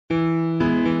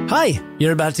Hi,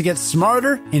 you're about to get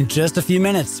smarter in just a few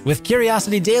minutes with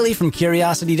Curiosity Daily from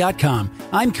Curiosity.com.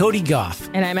 I'm Cody Goff.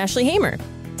 And I'm Ashley Hamer.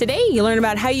 Today, you learn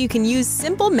about how you can use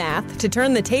simple math to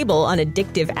turn the table on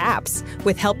addictive apps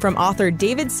with help from author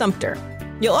David Sumpter.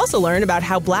 You'll also learn about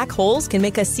how black holes can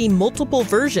make us see multiple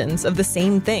versions of the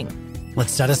same thing.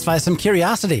 Let's satisfy some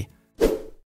curiosity.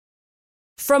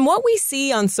 From what we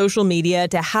see on social media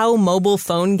to how mobile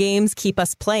phone games keep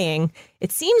us playing,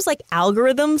 it seems like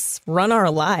algorithms run our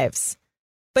lives.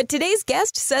 But today's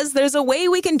guest says there's a way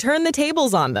we can turn the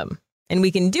tables on them, and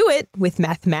we can do it with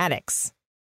mathematics.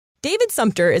 David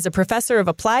Sumpter is a professor of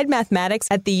applied mathematics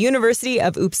at the University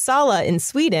of Uppsala in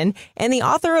Sweden and the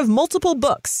author of multiple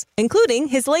books, including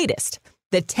his latest,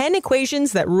 The 10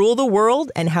 Equations That Rule the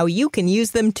World and How You Can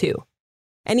Use Them Too.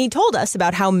 And he told us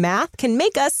about how math can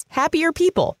make us happier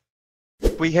people.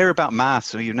 We hear about math,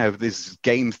 so this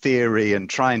game theory and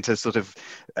trying to sort of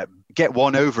get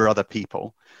one over other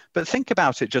people. But think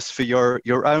about it just for your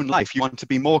own life. You want to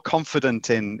be more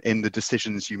confident in the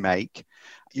decisions you make.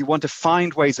 You want to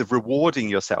find ways of rewarding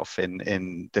yourself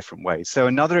in different ways. So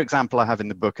another example I have in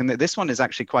the book, and this one is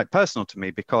actually quite personal to me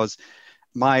because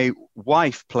my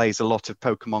wife plays a lot of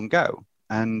Pokemon Go,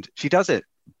 and she does it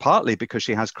partly because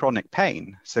she has chronic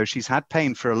pain. So she's had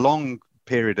pain for a long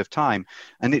period of time,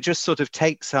 and it just sort of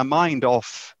takes her mind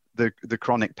off the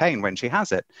chronic pain when she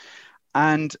has it.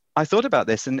 And I thought about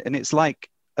this, and it's like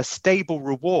a stable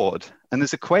reward. And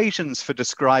there's equations for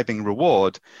describing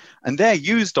reward, and they're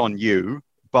used on you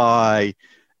by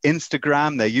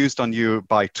Instagram, they're used on you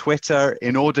by Twitter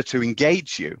in order to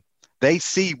engage you. They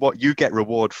see what you get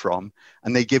reward from,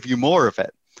 and they give you more of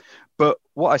it. But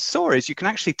what I saw is you can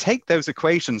actually take those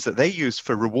equations that they use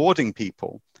for rewarding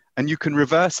people, and you can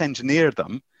reverse engineer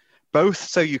them, both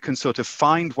so you can sort of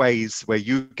find ways where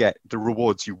you get the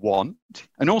rewards you want,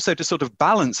 and also to sort of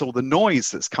balance all the noise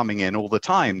that's coming in all the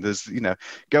time. There's,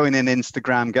 going in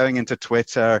Instagram, going into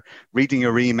Twitter, reading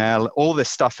your email, all this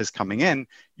stuff is coming in.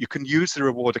 You can use the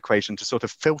reward equation to sort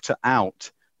of filter out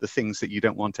the things that you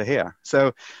don't want to hear.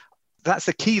 So that's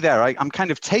the key there. I'm kind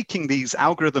of taking these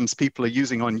algorithms people are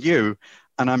using on you,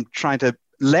 and I'm trying to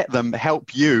let them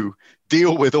help you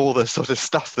deal with all the sort of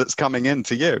stuff that's coming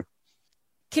into you.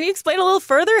 Can you explain a little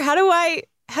further? How do I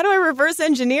reverse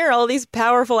engineer all these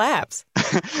powerful apps?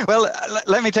 Well,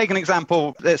 let me take an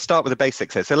example. Let's start with the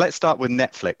basics here. So let's start with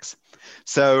Netflix.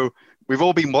 So we've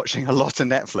all been watching a lot of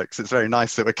Netflix. It's very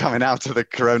nice that we're coming out of the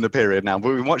Corona period now, but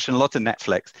we've been watching a lot of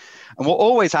Netflix. And what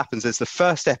always happens is the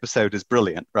first episode is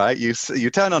brilliant, right? You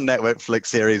turn on Netflix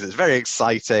series, it's very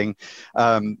exciting,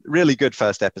 really good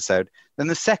first episode. Then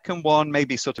the second one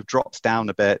maybe sort of drops down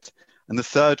a bit, and the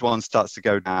third one starts to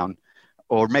go down,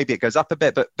 or maybe it goes up a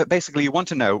bit, but basically you want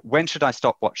to know, when should I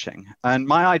stop watching? And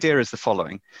my idea is the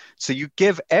following. So you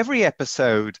give every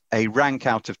episode a rank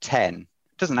out of 10.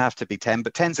 Doesn't have to be 10,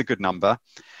 but 10's a good number.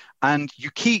 And you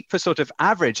keep a sort of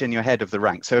average in your head of the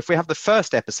rank. So if we have the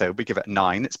first episode, we give it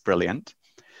 9, it's brilliant.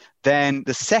 Then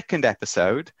the second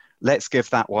episode, let's give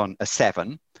that one a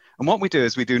 7. And what we do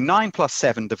is we do 9 plus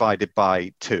 7 divided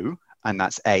by 2, and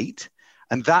that's 8.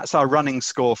 And that's our running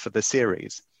score for the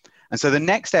series. And so the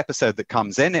next episode that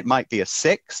comes in, it might be a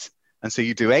 6. And so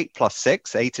you do 8 plus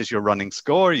 6. 8 is your running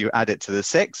score. You add it to the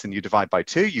 6 and you divide by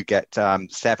 2, you get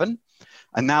 7.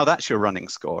 And now that's your running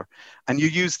score. And you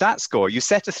use that score. You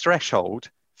set a threshold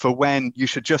for when you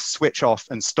should just switch off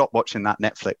and stop watching that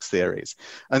Netflix series.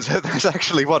 And so that's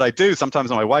actually what I do. Sometimes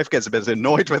my wife gets a bit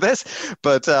annoyed with this,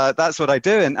 but that's what I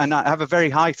do. And I have a very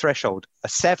high threshold. A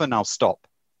 7, I'll stop.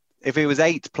 If it was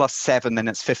 8 plus 7, then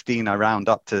it's 15. I round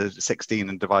up to 16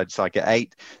 and divide, so I get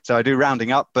 8. So I do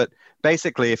rounding up. But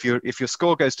basically, if your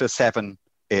score goes to a 7,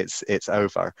 it's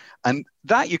over. And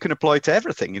that you can apply to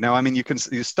everything.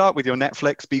 You start with your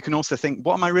Netflix, but you can also think,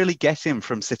 what am I really getting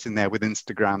from sitting there with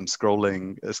Instagram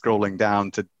scrolling down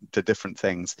to different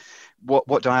things?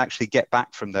 What do I actually get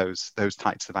back from those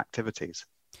types of activities?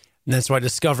 And that's why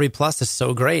Discovery Plus is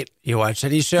so great. You watch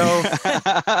any show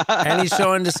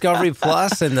on Discovery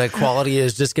Plus, and the quality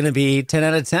is just going to be 10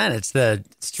 out of 10. It's the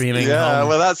streaming. Yeah, home.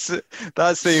 Well, it's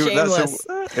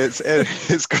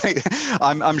great.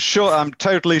 I'm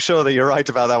totally sure that you're right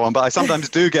about that one. But I sometimes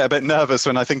do get a bit nervous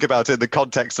when I think about it in the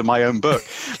context of my own book.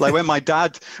 Like when my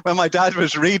dad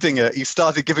was reading it, he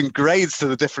started giving grades to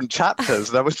the different chapters,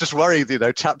 and I was just worried.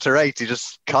 Chapter 8, he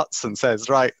just cuts and says,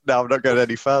 "Right, now I'm not going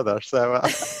any further." So.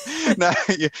 No,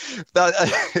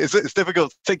 it's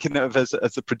difficult thinking of as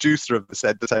a producer of this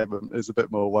entertainment is a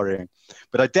bit more worrying.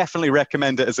 But I definitely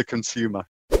recommend it as a consumer.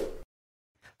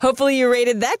 Hopefully you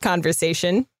rated that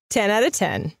conversation 10 out of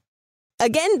 10.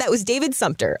 Again, that was David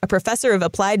Sumpter, a professor of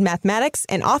applied mathematics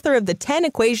and author of the 10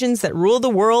 equations that rule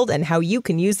the world and how you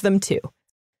can use them too.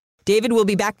 David will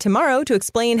be back tomorrow to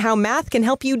explain how math can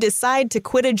help you decide to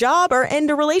quit a job or end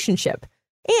a relationship,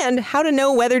 and how to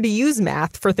know whether to use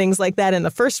math for things like that in the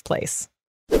first place.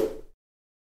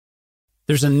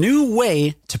 There's a new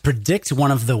way to predict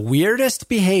one of the weirdest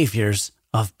behaviors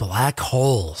of black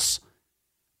holes.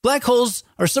 Black holes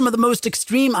are some of the most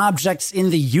extreme objects in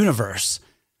the universe.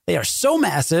 They are so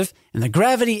massive and the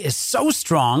gravity is so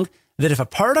strong that if a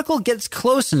particle gets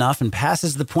close enough and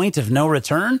passes the point of no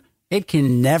return, it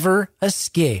can never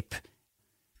escape.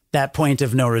 That point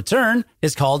of no return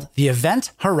is called the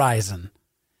event horizon.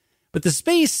 But the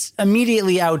space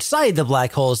immediately outside the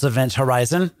black hole's event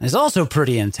horizon is also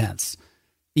pretty intense.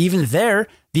 Even there,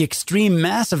 the extreme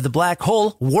mass of the black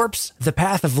hole warps the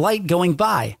path of light going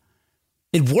by.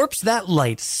 It warps that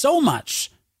light so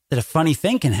much that a funny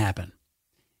thing can happen.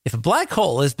 If a black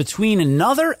hole is between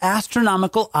another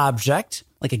astronomical object,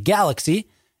 like a galaxy,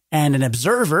 and an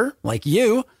observer, like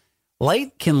you,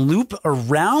 light can loop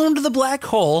around the black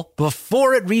hole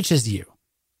before it reaches you.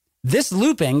 This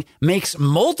looping makes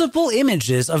multiple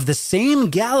images of the same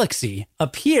galaxy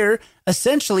appear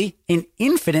essentially an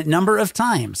infinite number of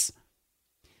times.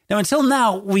 Now, until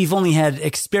now, we've only had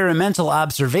experimental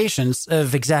observations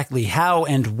of exactly how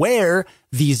and where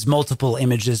these multiple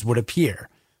images would appear.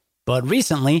 But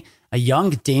recently, a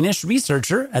young Danish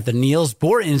researcher at the Niels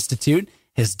Bohr Institute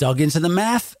has dug into the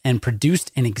math and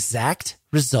produced an exact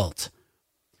result.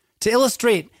 To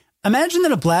illustrate, imagine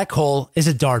that a black hole is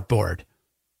a dartboard.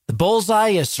 The bullseye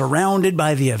is surrounded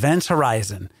by the event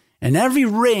horizon, and every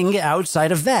ring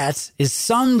outside of that is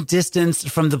some distance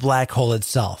from the black hole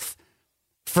itself.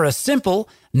 For a simple,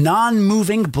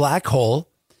 non-moving black hole,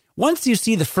 once you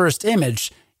see the first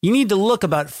image, you need to look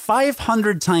about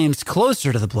 500 times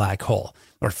closer to the black hole,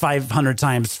 or 500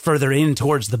 times further in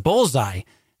towards the bullseye,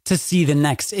 to see the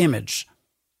next image.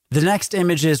 The next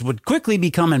images would quickly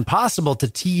become impossible to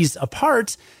tease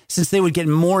apart since they would get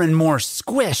more and more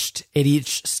squished at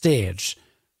each stage.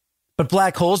 But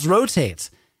black holes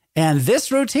rotate, and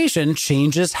this rotation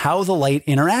changes how the light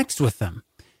interacts with them.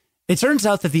 It turns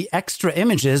out that the extra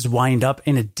images wind up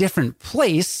in a different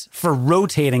place for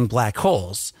rotating black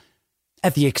holes.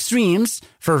 At the extremes,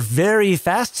 for very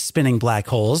fast-spinning black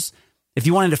holes, if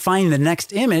you wanted to find the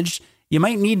next image, you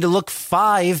might need to look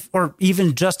 5 or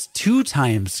even just 2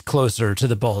 times closer to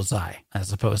the bullseye,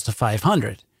 as opposed to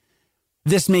 500.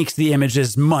 This makes the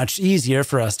images much easier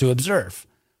for us to observe.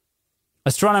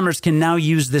 Astronomers can now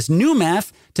use this new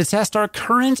math to test our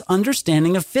current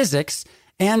understanding of physics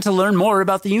and to learn more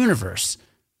about the universe.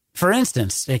 For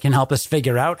instance, it can help us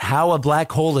figure out how a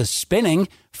black hole is spinning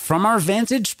from our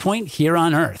vantage point here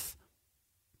on Earth.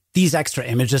 These extra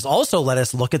images also let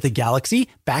us look at the galaxy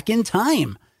back in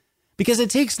time. Because it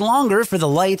takes longer for the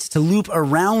light to loop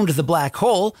around the black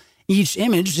hole, each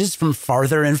image is from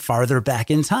farther and farther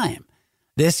back in time.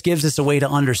 This gives us a way to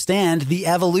understand the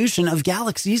evolution of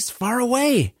galaxies far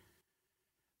away.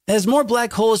 As more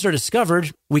black holes are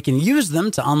discovered, we can use them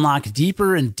to unlock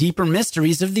deeper and deeper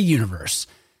mysteries of the universe.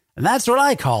 And that's what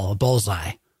I call a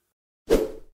bullseye. All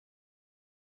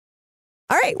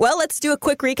right, well, let's do a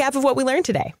quick recap of what we learned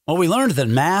today. Well, we learned that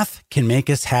math can make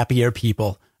us happier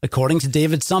people, according to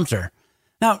David Sumpter.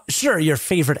 Now, sure, your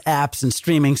favorite apps and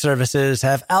streaming services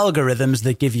have algorithms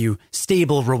that give you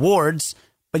stable rewards,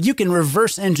 but you can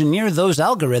reverse engineer those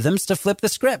algorithms to flip the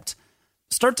script.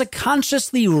 Start to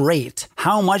consciously rate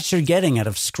how much you're getting out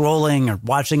of scrolling or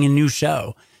watching a new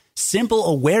show. Simple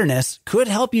awareness could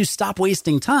help you stop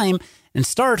wasting time and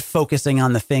start focusing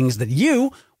on the things that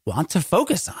you want to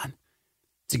focus on.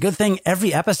 It's a good thing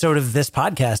every episode of this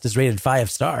podcast is rated 5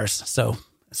 stars, so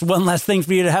it's one less thing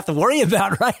for you to have to worry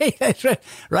about, right?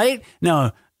 Right?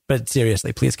 No, but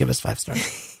seriously, please give us 5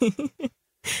 stars.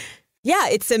 Yeah,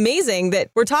 it's amazing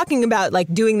that we're talking about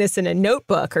like doing this in a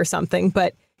notebook or something,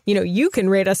 but you know, you can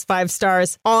rate us 5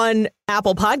 stars on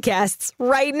Apple Podcasts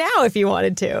right now if you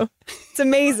wanted to. It's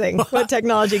amazing what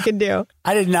technology can do.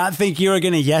 I did not think you were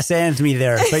going to yes and me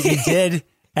there, but you did.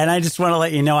 And I just want to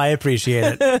let you know I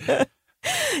appreciate it.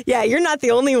 Yeah, you're not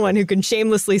the only one who can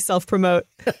shamelessly self-promote.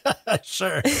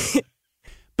 Sure.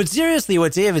 But seriously,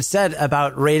 what David said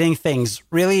about rating things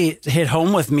really hit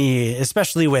home with me,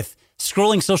 especially with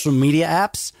scrolling social media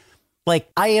apps.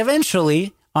 Like, I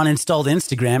eventually uninstalled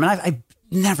Instagram, and I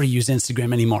never use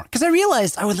Instagram anymore because I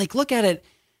realized I would like look at it.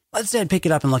 Let's say I'd pick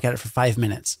it up and look at it for 5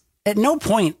 minutes. At no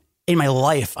point in my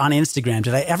life on Instagram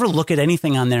did I ever look at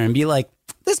anything on there and be like,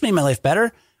 this made my life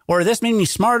better, or this made me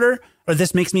smarter, or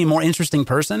this makes me a more interesting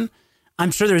person.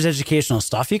 I'm sure there's educational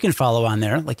stuff you can follow on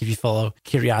there, like if you follow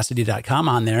curiosity.com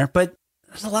on there. But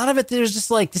there's a lot of it. There's just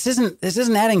like, this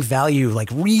isn't adding value, like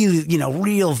really,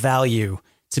 real value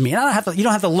to me. And you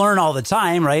don't have to learn all the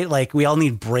time, right? Like we all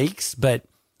need breaks, but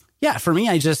yeah, for me,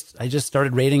 I just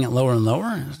started rating it lower and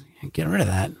lower. Get rid of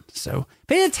that. So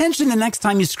pay attention the next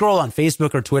time you scroll on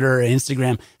Facebook or Twitter or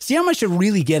Instagram. See how much you're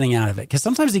really getting out of it. Because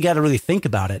sometimes you got to really think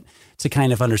about it to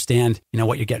kind of understand,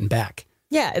 what you're getting back.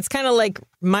 Yeah, it's kind of like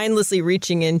mindlessly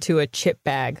reaching into a chip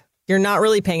bag. You're not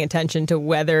really paying attention to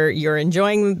whether you're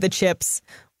enjoying the chips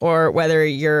or whether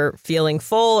you're feeling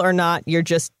full or not. You're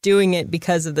just doing it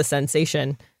because of the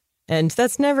sensation. And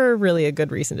that's never really a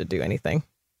good reason to do anything.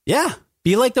 Yeah,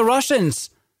 be like the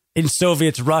Russians. In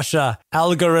Soviet Russia,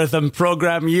 algorithm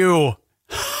program you.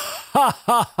 Ha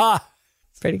ha ha.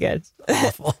 Pretty good.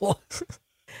 Awful.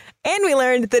 And we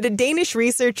learned that a Danish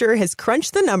researcher has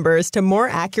crunched the numbers to more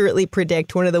accurately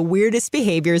predict one of the weirdest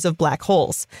behaviors of black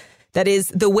holes. That is,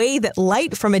 the way that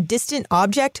light from a distant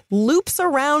object loops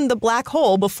around the black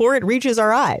hole before it reaches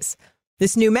our eyes.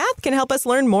 This new math can help us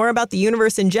learn more about the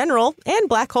universe in general and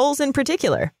black holes in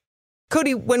particular.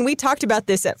 Cody, when we talked about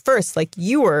this at first,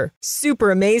 you were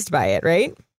super amazed by it,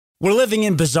 right? We're living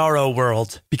in bizarro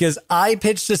world because I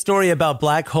pitched a story about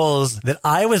black holes that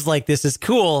I was like, this is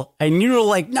cool. And you were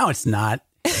like, no, it's not.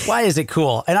 Why is it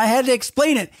cool? And I had to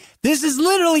explain it. This is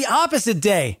literally opposite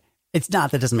day. It's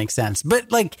not. That doesn't make sense. But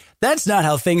that's not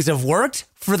how things have worked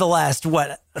for the last,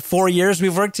 4 years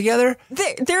we've worked together?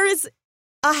 There is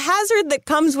a hazard that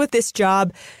comes with this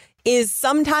job. Is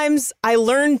sometimes I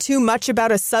learn too much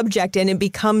about a subject and it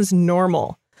becomes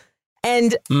normal.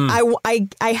 And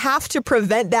I have to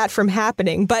prevent that from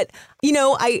happening. But,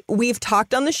 we've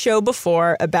talked on the show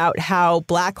before about how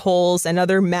black holes and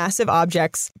other massive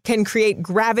objects can create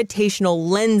gravitational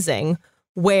lensing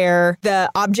where the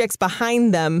objects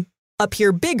behind them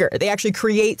appear bigger. They actually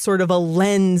create sort of a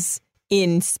lens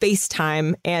in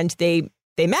space-time and they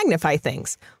magnify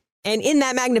things. And in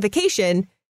that magnification,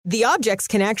 the objects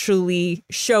can actually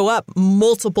show up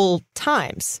multiple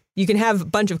times. You can have a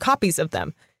bunch of copies of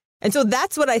them. And so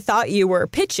that's what I thought you were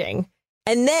pitching.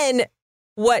 And then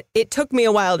what it took me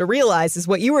a while to realize is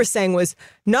what you were saying was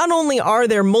not only are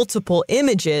there multiple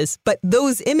images, but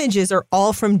those images are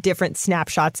all from different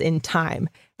snapshots in time.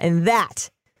 And that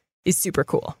is super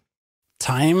cool.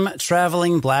 Time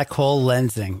traveling black hole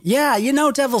lensing. Yeah,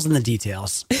 devil's in the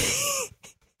details.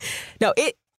 No,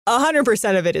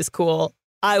 100% of it is cool.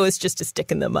 I was just a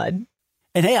stick in the mud.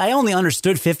 And hey, I only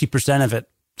understood 50% of it.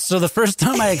 So the first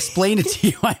time I explained it to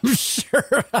you, I'm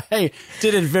sure I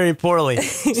did it very poorly.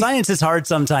 Science is hard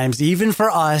sometimes, even for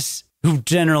us who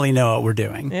generally know what we're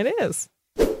doing. It is.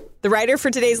 The writer for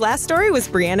today's last story was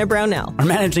Brianna Brownell. Our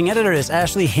managing editor is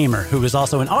Ashley Hamer, who is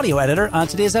also an audio editor on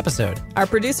today's episode. Our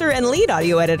producer and lead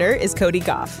audio editor is Cody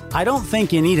Goff. I don't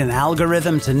think you need an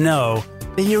algorithm to know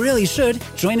that you really should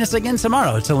join us again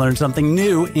tomorrow to learn something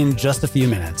new in just a few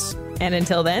minutes. And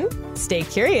until then, stay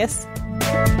curious.